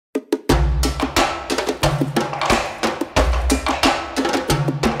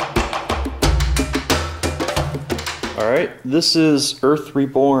Alright, this is Earth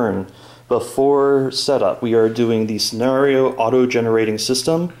Reborn. Before setup, we are doing the Scenario Auto-Generating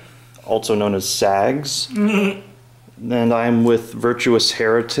System, also known as SAGS. And I'm with Virtuous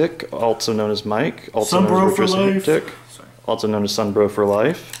Heretic, also known as Mike, also known as Virtuous Heretic, also known as Sunbro for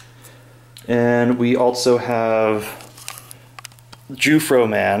Life. And we also have Jufro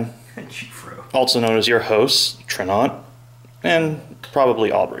Man, also known as your host, Trynant, and probably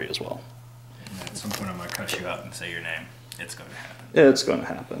Aubrey as well. At some point I'm going to cut you out and say your name. It's going to happen. It's going to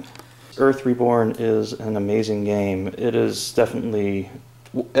happen. Earth Reborn is an amazing game. It is definitely,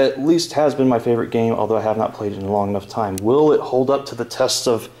 at least has been my favorite game, although I have not played it in a long enough time. Will it hold up to the test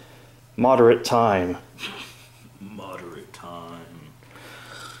of moderate time? Moderate time.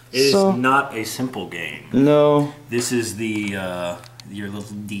 It is not a simple game. No. This is the your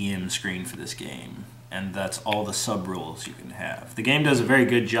little DM screen for this game, and that's all the sub-rules you can have. The game does a very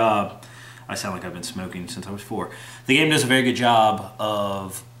good job. I sound like I've been smoking since I was 4. The game does a very good job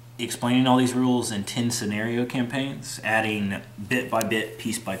of explaining all these rules in 10 scenario campaigns, adding bit by bit,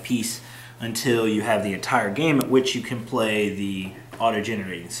 piece by piece, until you have the entire game at which you can play the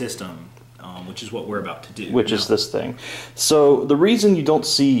auto-generating system, which is what we're about to do. Which is this thing. So the reason you don't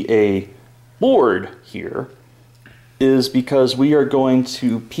see a board here is because we are going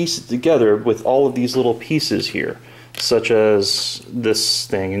to piece it together with all of these little pieces here, such as this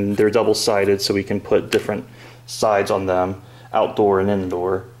thing, and they're double-sided so we can put different sides on them, outdoor and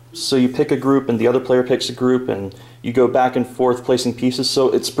indoor. So you pick a group and the other player picks a group and you go back and forth placing pieces. So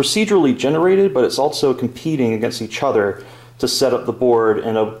it's procedurally generated, but it's also competing against each other to set up the board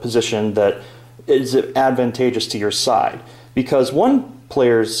in a position that is advantageous to your side. Because one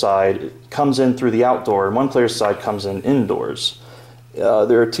player's side comes in through the outdoor and one player's side comes in indoors.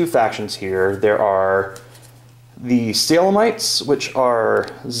 There are 2 factions here. There are the Stalemites, which are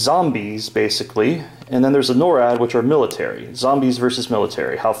zombies, basically, and then there's the NORAD, which are military. Zombies versus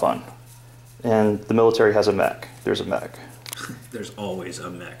military. How fun. And the military has a mech. There's a mech. There's always a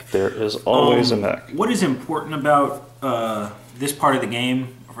mech. There is always a mech. What is important about this part of the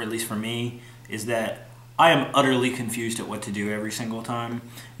game, or at least for me, is that I am utterly confused at what to do every single time.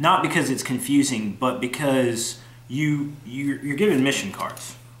 Not because it's confusing, but because you're given mission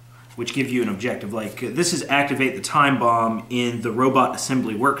cards, which give you an objective. Like, this is activate the time bomb in the robot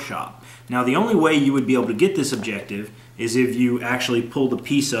assembly workshop. Now, the only way you would be able to get this objective is if you actually pull the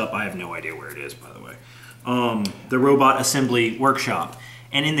piece up. I have no idea where it is, by the way. The robot assembly workshop.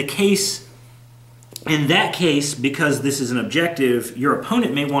 And in that case, because this is an objective, your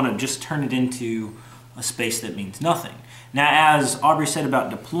opponent may want to just turn it into a space that means nothing. Now, as Aubrey said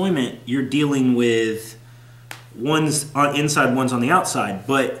about deployment, you're dealing with one's on inside, one's on the outside,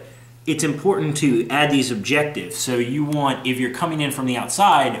 but it's important to add these objectives. So you want, if you're coming in from the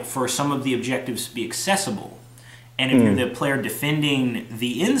outside, for some of the objectives to be accessible. And if you're the player defending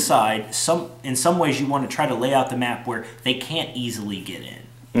the inside, in some ways you want to try to lay out the map where they can't easily get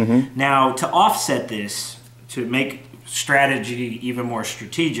in. Now, to offset this, to make strategy even more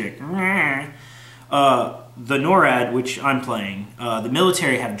strategic, the NORAD, which I'm playing, the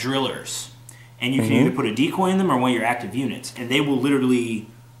military have drillers. And you can either put a decoy in them or one of your active units. And they will literally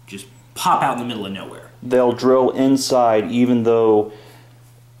just pop out in the middle of nowhere. They'll drill inside even though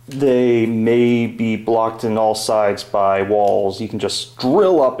they may be blocked in all sides by walls. You can just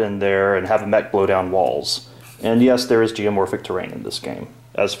drill up in there and have a mech blow down walls. And yes, there is geomorphic terrain in this game,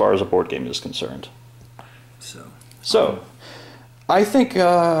 as far as a board game is concerned. So I think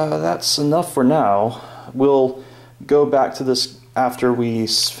that's enough for now. We'll go back to this after we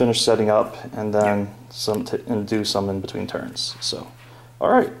finish setting up, and then do some in between turns. So,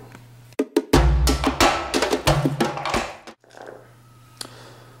 all right.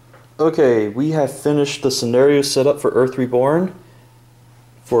 Okay, we have finished the scenario setup for Earth Reborn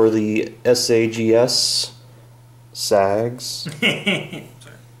for the SAGS SAGS. Sorry.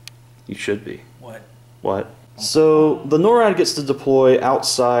 You should be. What? So the NORAD gets to deploy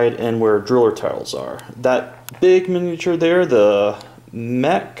outside and where driller tiles are. That big miniature there, the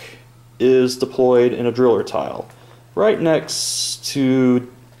mech, is deployed in a driller tile. Right next to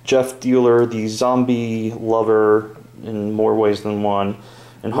Jeff Dealer, the zombie lover in more ways than one,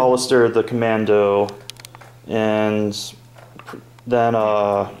 and Hollister, the commando, and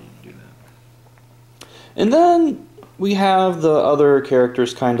then we have the other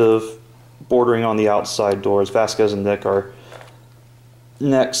characters kind of bordering on the outside doors. Vasquez and Nick are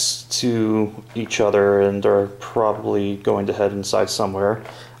next to each other and are probably going to head inside somewhere.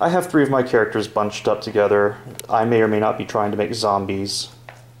 I have 3 of my characters bunched up together. I may or may not be trying to make zombies.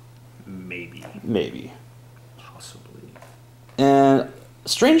 Maybe. Maybe. Possibly. And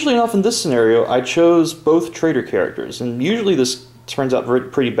strangely enough, in this scenario, I chose both trader characters, and usually this turns out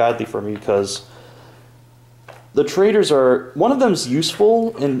pretty badly for me because the traders are... One of them's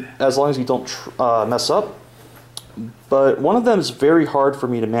useful, as long as you don't mess up, but one of them is very hard for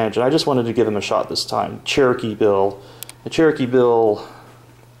me to manage, and I just wanted to give him a shot this time. Cherokee Bill. The Cherokee Bill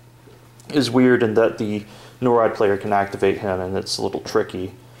is weird in that the NORAD player can activate him, and it's a little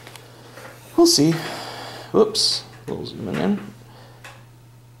tricky. We'll see. Whoops. We'll zoom in.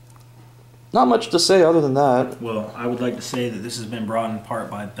 Not much to say other than that. Well, I would like to say that this has been brought in part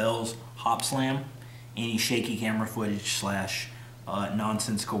by Bell's Hop Slam. Any shaky camera footage /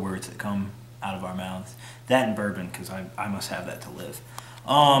 nonsensical words that come out of our mouths. That and bourbon, because I must have that to live.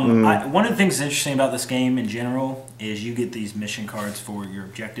 One of the things that's interesting about this game in general is you get these mission cards for your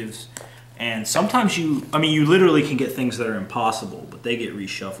objectives. And sometimes you literally can get things that are impossible, but they get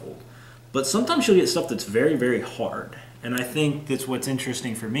reshuffled. But sometimes you'll get stuff that's very, very hard. And I think that's what's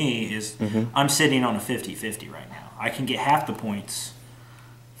interesting for me is I'm sitting on a 50-50 right now. I can get half the points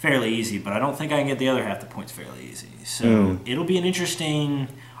fairly easy, but I don't think I can get the other half the points fairly easy. So it'll be an interesting...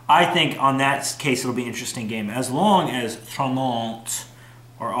 I think on that case it'll be an interesting game as long as Trynant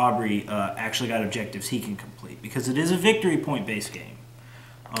or Aubrey actually got objectives he can complete, because it is a victory point based game.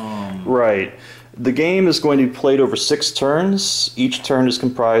 Right. The game is going to be played over 6 turns. Each turn is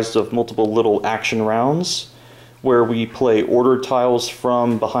comprised of multiple little action rounds where we play order tiles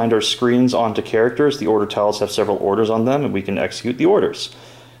from behind our screens onto characters. The order tiles have several orders on them, and we can execute the orders.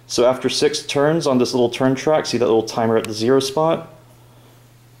 So after 6 turns on this little turn track, see that little timer at the 0 spot?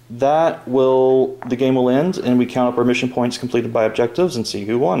 The game will end, and we count up our mission points completed by objectives and see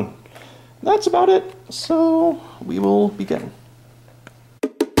who won. That's about it, so we will begin.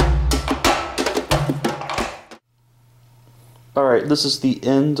 Alright, this is the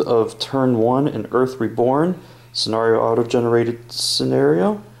end of turn 1 in Earth Reborn. Scenario auto-generated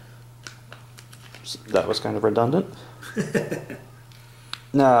scenario. That was kind of redundant.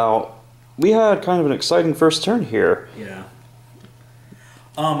 Now, we had kind of an exciting first turn here. Yeah.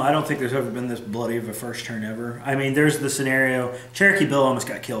 I don't think there's ever been this bloody of a first turn ever. I mean, there's the scenario, Cherokee Bill almost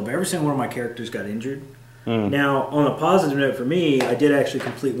got killed, but every single one of my characters got injured. Now, on a positive note for me, I did actually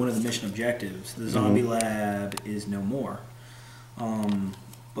complete one of the mission objectives. The zombie lab is no more.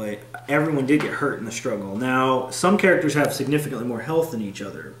 But everyone did get hurt in the struggle. Now, some characters have significantly more health than each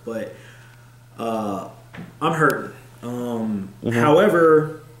other, but I'm hurting.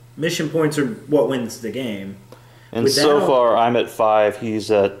 However, mission points are what wins the game. And so far, I'm at 5.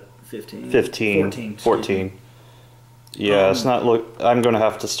 He's at 15. 14. Yeah, it's not. I'm going to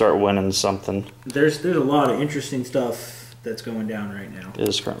have to start winning something. There's a lot of interesting stuff that's going down right now. It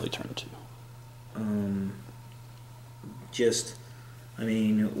is currently turn 2.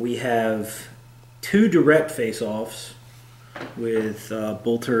 We have 2 direct face-offs with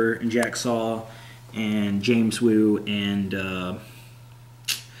Bolter and Jack Saw and James Wu and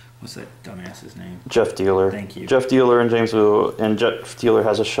what's that dumbass's name? Jeff Dealer. Thank you. Jeff Dealer and James Wu, and Jeff Dealer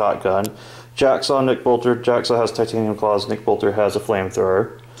has a shotgun. Jack Saw, Nick Bolter. Jack Saw has titanium claws. Nick Bolter has a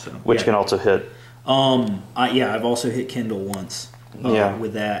flamethrower, which can also hit. I've also hit Kindle once.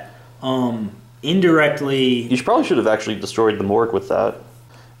 With that. Indirectly... You probably should have actually destroyed the morgue with that.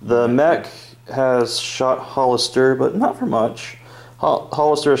 The mech has shot Hollister, but not for much.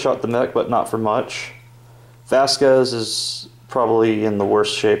 Hollister has shot the mech, but not for much. Vasquez is probably in the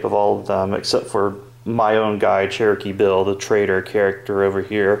worst shape of all of them, except for my own guy, Cherokee Bill, the traitor character over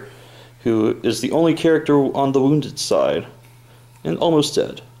here, who is the only character on the wounded side, and almost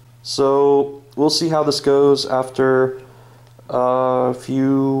dead. So, we'll see how this goes after a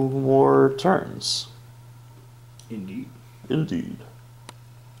few more turns. Indeed. Indeed.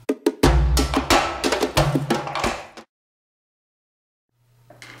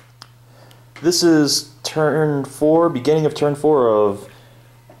 This is turn 4, beginning of turn 4 of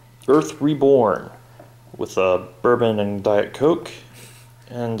Earth Reborn, with a bourbon and Diet Coke.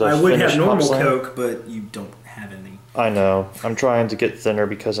 And I would have normal Coke, but you don't have any. I know. I'm trying to get thinner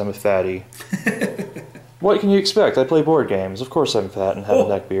because I'm a fatty. What can you expect? I play board games. Of course I'm fat and have a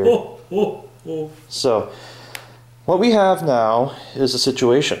neck beard. So, what we have now is a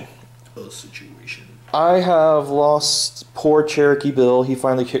situation. I have lost poor Cherokee Bill. He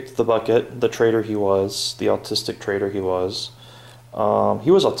finally kicked the bucket, the traitor he was, the autistic traitor he was.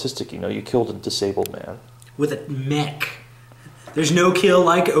 He was autistic, you know. You killed a disabled man. With a mech. There's no kill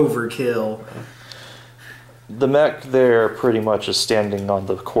like overkill. The mech there pretty much is standing on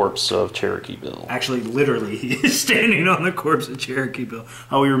the corpse of Cherokee Bill. Actually, literally, he is standing on the corpse of Cherokee Bill.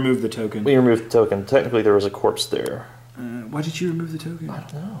 Oh, we removed the token. We removed the token. Technically, there was a corpse there. Why did you remove the token? I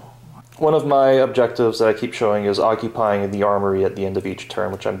don't know. one of my objectives that I keep showing is occupying the armory at the end of each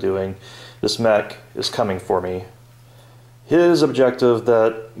turn, which I'm doing. This mech is coming for me. His objective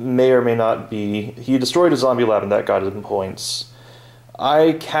that may or may not be, he destroyed a zombie lab and that got him points.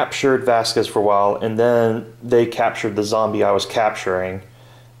 I captured Vasquez for a while, and then they captured the zombie I was capturing.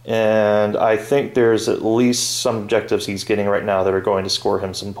 And I think there's at least some objectives he's getting right now that are going to score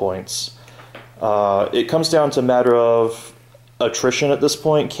him some points. It comes down to a matter of attrition at this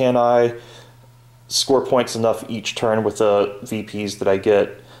point. Can I score points enough each turn with the VPs that I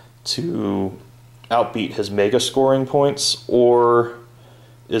get to outbeat his mega scoring points, or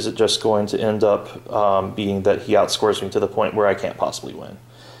is it just going to end up being that he outscores me to the point where I can't possibly win?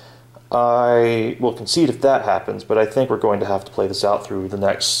 I will concede if that happens, but I think we're going to have to play this out through the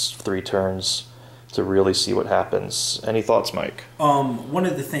next 3 turns to really see what happens. Any thoughts, Mike? One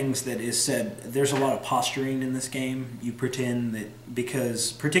of the things that is said, there's a lot of posturing in this game. You pretend that,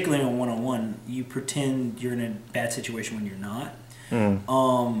 because particularly on one-on-one, you pretend you're in a bad situation when you're not.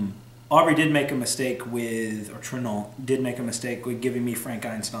 Aubrey did make a mistake with, or Trynant did make a mistake with giving me Frank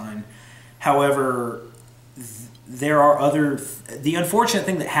Einstein. However, there are other... The unfortunate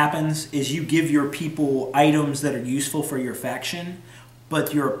thing that happens is you give your people items that are useful for your faction,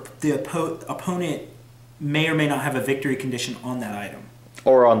 but the opponent may or may not have a victory condition on that item.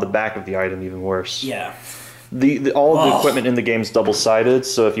 Or on the back of the item, even worse. Yeah. All of the equipment in the game is double-sided,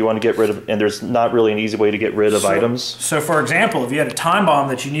 so if you want to get rid of... And there's not really an easy way to get rid of items. So, for example, if you had a time bomb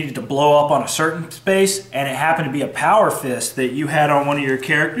that you needed to blow up on a certain space, and it happened to be a power fist that you had on one of your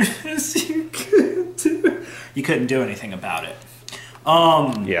characters, you couldn't do anything about it.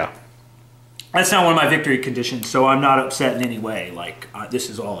 Yeah. That's not one of my victory conditions, so I'm not upset in any way. Like, this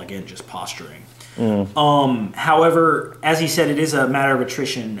is all, again, just posturing. However, as he said, it is a matter of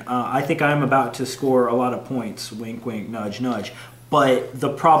attrition. I think I'm about to score a lot of points. Wink, wink, nudge, nudge. But the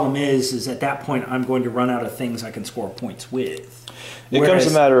problem is at that point, I'm going to run out of things I can score points with. It comes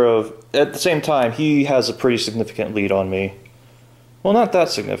a matter of, at the same time, he has a pretty significant lead on me. Well, not that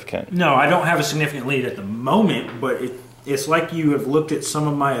significant. No, I don't have a significant lead at the moment, but it's like you have looked at some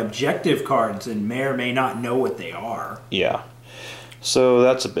of my objective cards and may or may not know what they are. Yeah. So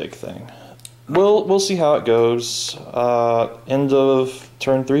that's a big thing. We'll see how it goes. End of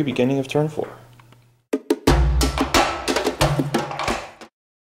turn 3, beginning of turn 4.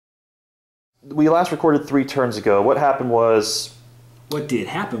 We last recorded 3 turns ago. What happened was... What did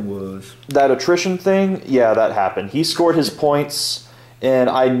happen was... That attrition thing, yeah, that happened. He scored his points, and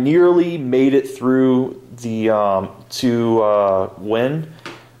I nearly made it through the to win.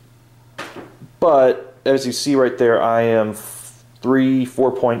 But, as you see right there, I am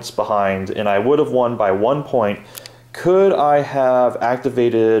 3-4 points behind, and I would have won by 1 point. Could I have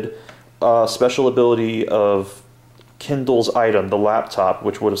activated a special ability of Kindle's item, the laptop,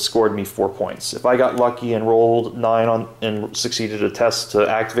 which would have scored me 4 points? If I got lucky and rolled 9 on and succeeded a test to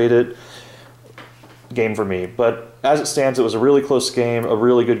activate it, game for me. But as it stands, it was a really close game, a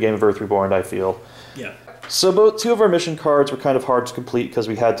really good game of Earth Reborn, I feel. Yeah. So 2 of our mission cards were kind of hard to complete because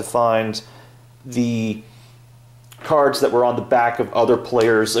we had to find the cards that were on the back of other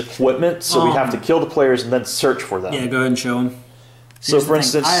players' equipment, so we have to kill the players and then search for them. Yeah, go ahead and show them. So, for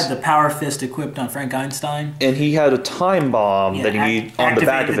instance, I had the power fist equipped on Frank Einstein, and he had a time bomb that he on the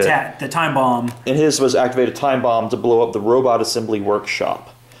back of it. The time bomb. And his was activate a time bomb to blow up the robot assembly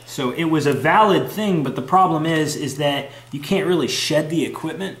workshop. So it was a valid thing, but the problem is that you can't really shed the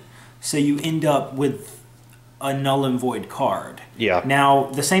equipment, so you end up with a null and void card. Yeah. Now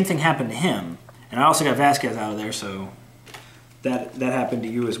the same thing happened to him. And I also got Vasquez out of there, so that happened to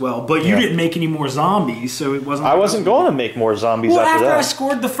you as well. But you didn't make any more zombies, so it wasn't... I wasn't going to make more zombies after that. Well, after I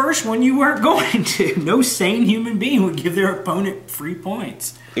scored the first one, you weren't going to. No sane human being would give their opponent free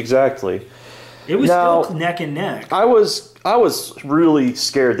points. Exactly. It was still neck and neck. I was really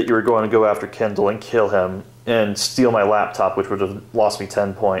scared that you were going to go after Kendall and kill him and steal my laptop, which would have lost me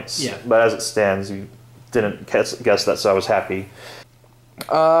 10 points. Yeah. But as it stands, you didn't guess that, so I was happy.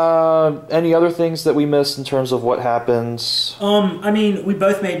 Any other things that we missed in terms of what happens? I mean, we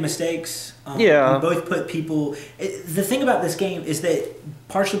both made mistakes. Yeah. We both put people... The thing about this game is that,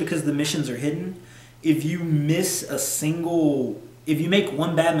 partially because the missions are hidden, if you miss a single... If you make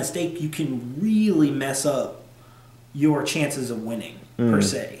one bad mistake, you can really mess up your chances of winning, per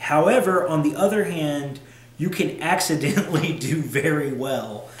se. However, on the other hand, you can accidentally do very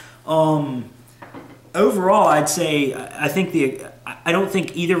well. Overall, I'd say I don't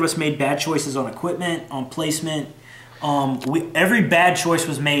think either of us made bad choices on equipment, on placement. Every bad choice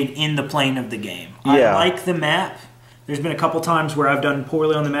was made in the plane of the game. Yeah. I like the map. There's been a couple times where I've done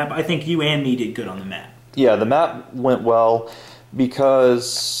poorly on the map. I think you and me did good on the map. Yeah, the map went well.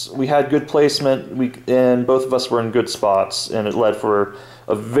 because we had good placement, and both of us were in good spots, and it led for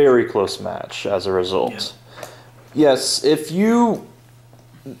a very close match as a result. Yeah. Yes, if you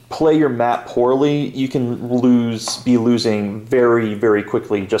play your map poorly, you can be losing very, very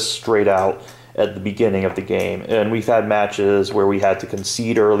quickly, just straight out at the beginning of the game. And we've had matches where we had to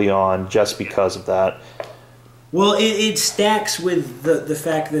concede early on just because of that. Well, it stacks with the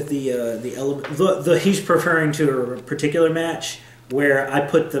fact that he's referring to a particular match where I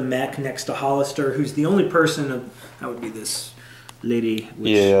put the mech next to Hollister, who's the only person that would be this lady with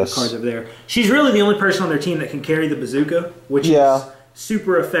the cards over there. She's really the only person on their team that can carry the bazooka, which is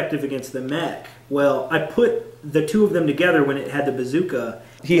super effective against the mech. Well, I put the two of them together when it had the bazooka.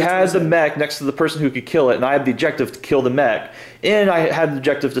 He had the mech next to the person who could kill it, and I had the objective to kill the mech. And I had the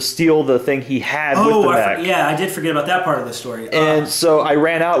objective to steal the thing he had with the mech. Yeah, I did forget about that part of the story. And so I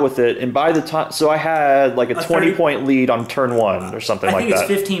ran out with it, and by the time... So I had like a 20-point lead on turn 1 or something like that. I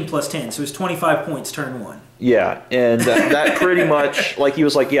think it's 15 plus 10, so it's 25 points turn 1. Yeah, and that pretty much... Like, he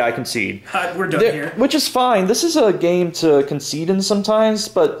was like, yeah, I concede. We're done here. Which is fine. This is a game to concede in sometimes,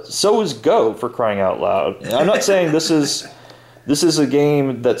 but so is Go, for crying out loud. I'm not saying this is a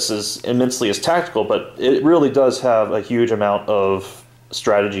game that's as immensely as tactical, but it really does have a huge amount of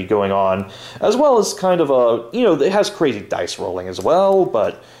strategy going on, as well as kind of it has crazy dice rolling as well,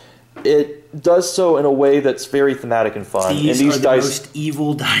 but it does so in a way that's very thematic and fun. These are the most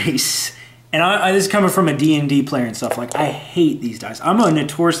evil dice. And this is coming from a D&D player and stuff. Like, I hate these dice. I'm a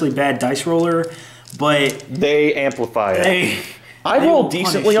notoriously bad dice roller, but... They amplify it. I roll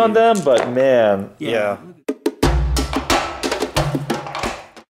decently on them, but man, yeah.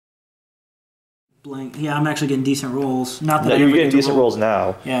 Yeah, I'm actually getting decent rolls. Not that you're getting decent rolls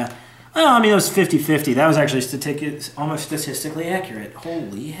now. Yeah. Well, I mean, it was 50-50. That was actually almost statistically accurate.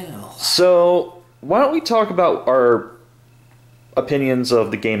 Holy hell. So, why don't we talk about our opinions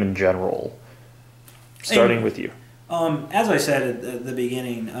of the game in general? Starting with you. As I said at the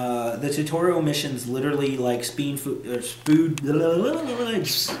beginning, the tutorial missions literally like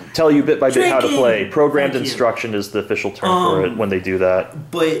tell you bit by bit how to play. Programmed instruction is the official term for it when they do that.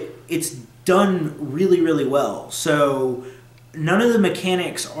 But it's done really, really well. So none of the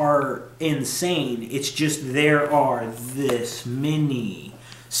mechanics are insane. It's just there are this many.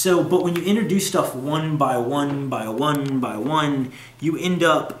 So, but when you introduce stuff one by one by one by one, you end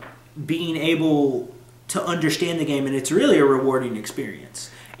up being able to understand the game, and it's really a rewarding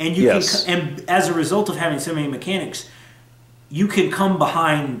experience. And you can, and as a result of having so many mechanics, you can come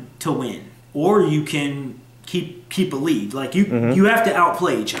behind to win, or you can keep a lead. Like you have to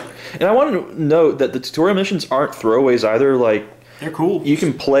outplay each other. And I want to note that the tutorial missions aren't throwaways either. Like, they're cool. You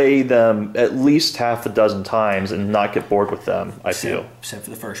can play them at least half a dozen times and not get bored with them. I feel, except for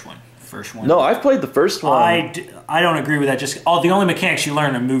the first one. No, I've played the first one. I don't agree with that. Just the only mechanics you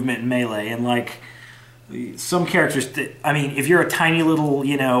learn are movement and melee, and like some characters. I mean, if you're a tiny little,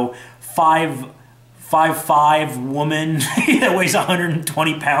 5'5" woman that weighs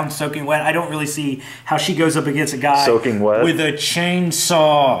 120 pounds soaking wet, I don't really see how she goes up against a guy soaking wet with a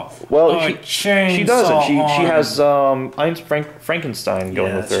chainsaw. Well, she doesn't. She has Frankenstein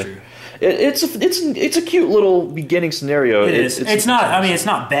going with her. True. It's a cute little beginning scenario. It is. It's not. I mean, it's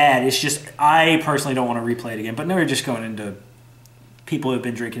not bad. It's just I personally don't want to replay it again. But now we're just going into people who've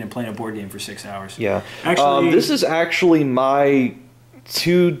been drinking and playing a board game for 6 hours. Yeah. Actually, this is actually my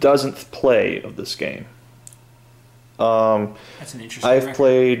 2,000th play of this game. That's an interesting I've record.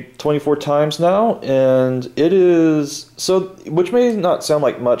 played 24 times now, and it is which may not sound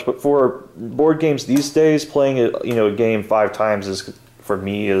like much, but for board games these days, playing a game 5 times is for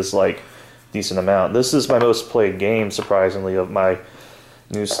me is like decent amount. This is my most played game, surprisingly, of my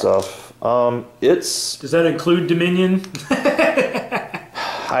new stuff. Does that include Dominion?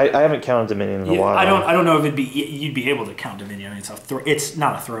 I haven't counted Dominion in a while. I don't know if you'd be able to count Dominion. I mean, it's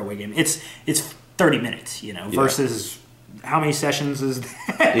not a throwaway game. It's 30 minutes, versus how many sessions is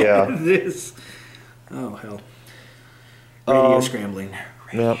that? Yeah. This. Oh hell. Radio scrambling.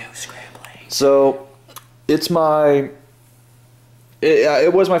 Scrambling. So it's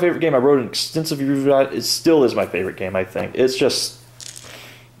It was my favorite game. I wrote an extensive review on it. It still is my favorite game, I think. It's just...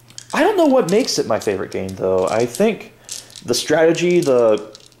 I don't know what makes it my favorite game, though. I think the strategy,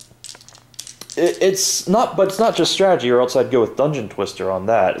 it's not just strategy, or else I'd go with Dungeon Twister on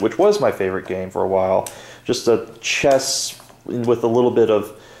that, which was my favorite game for a while. Just a chess with a little bit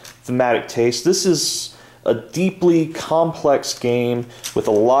of thematic taste. This is a deeply complex game with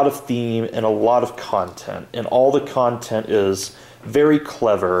a lot of theme and a lot of content. And all the content is very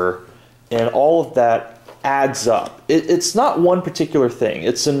clever, and all of that adds up. It's not one particular thing.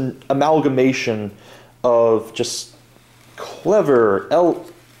 It's an amalgamation of just clever,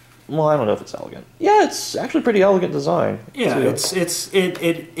 well, I don't know if it's elegant. Yeah, it's actually pretty elegant design. Yeah,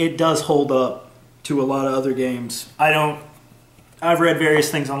 it does hold up to a lot of other games. I've read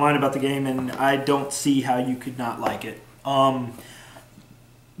various things online about the game, and I don't see how you could not like it.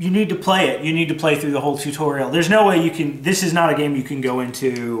 You need to play it. You need to play through the whole tutorial. There's no way you can... This is not a game you can go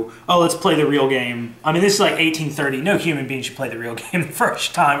into, oh, let's play the real game. I mean, this is like 1830. No human being should play the real game the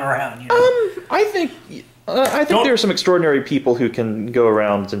first time around. You know? I think there are some extraordinary people who can go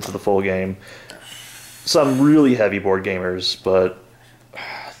around into the full game. Some really heavy board gamers, but...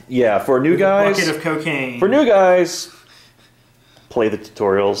 Yeah, for new guys... A bucket of cocaine. For new guys, play the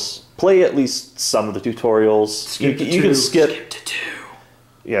tutorials. Play at least some of the tutorials. You can skip to 2.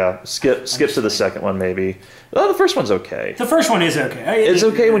 Yeah, skip to the second one maybe. Well, the first one's okay. The first one is okay. It's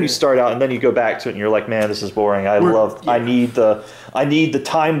okay when you start out and then you go back to it and you're like, man, this is boring. I need the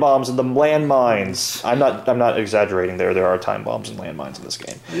time bombs and the landmines. I'm not exaggerating there. There are time bombs and landmines in this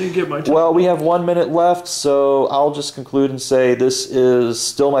game. I didn't get my time. Well, we have 1 minute left, so I'll just conclude and say this is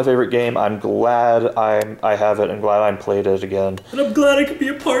still my favorite game. I'm glad I have it and glad I played it again. And I'm glad I could be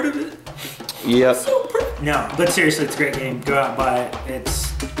a part of it. Yep. No, but seriously, it's a great game. Go out and buy it.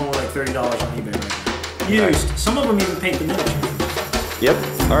 It's only like $30 on eBay right now. Used. Some of them even paint the middle. Yep.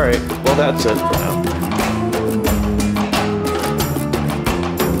 All right. Well, that's it for now.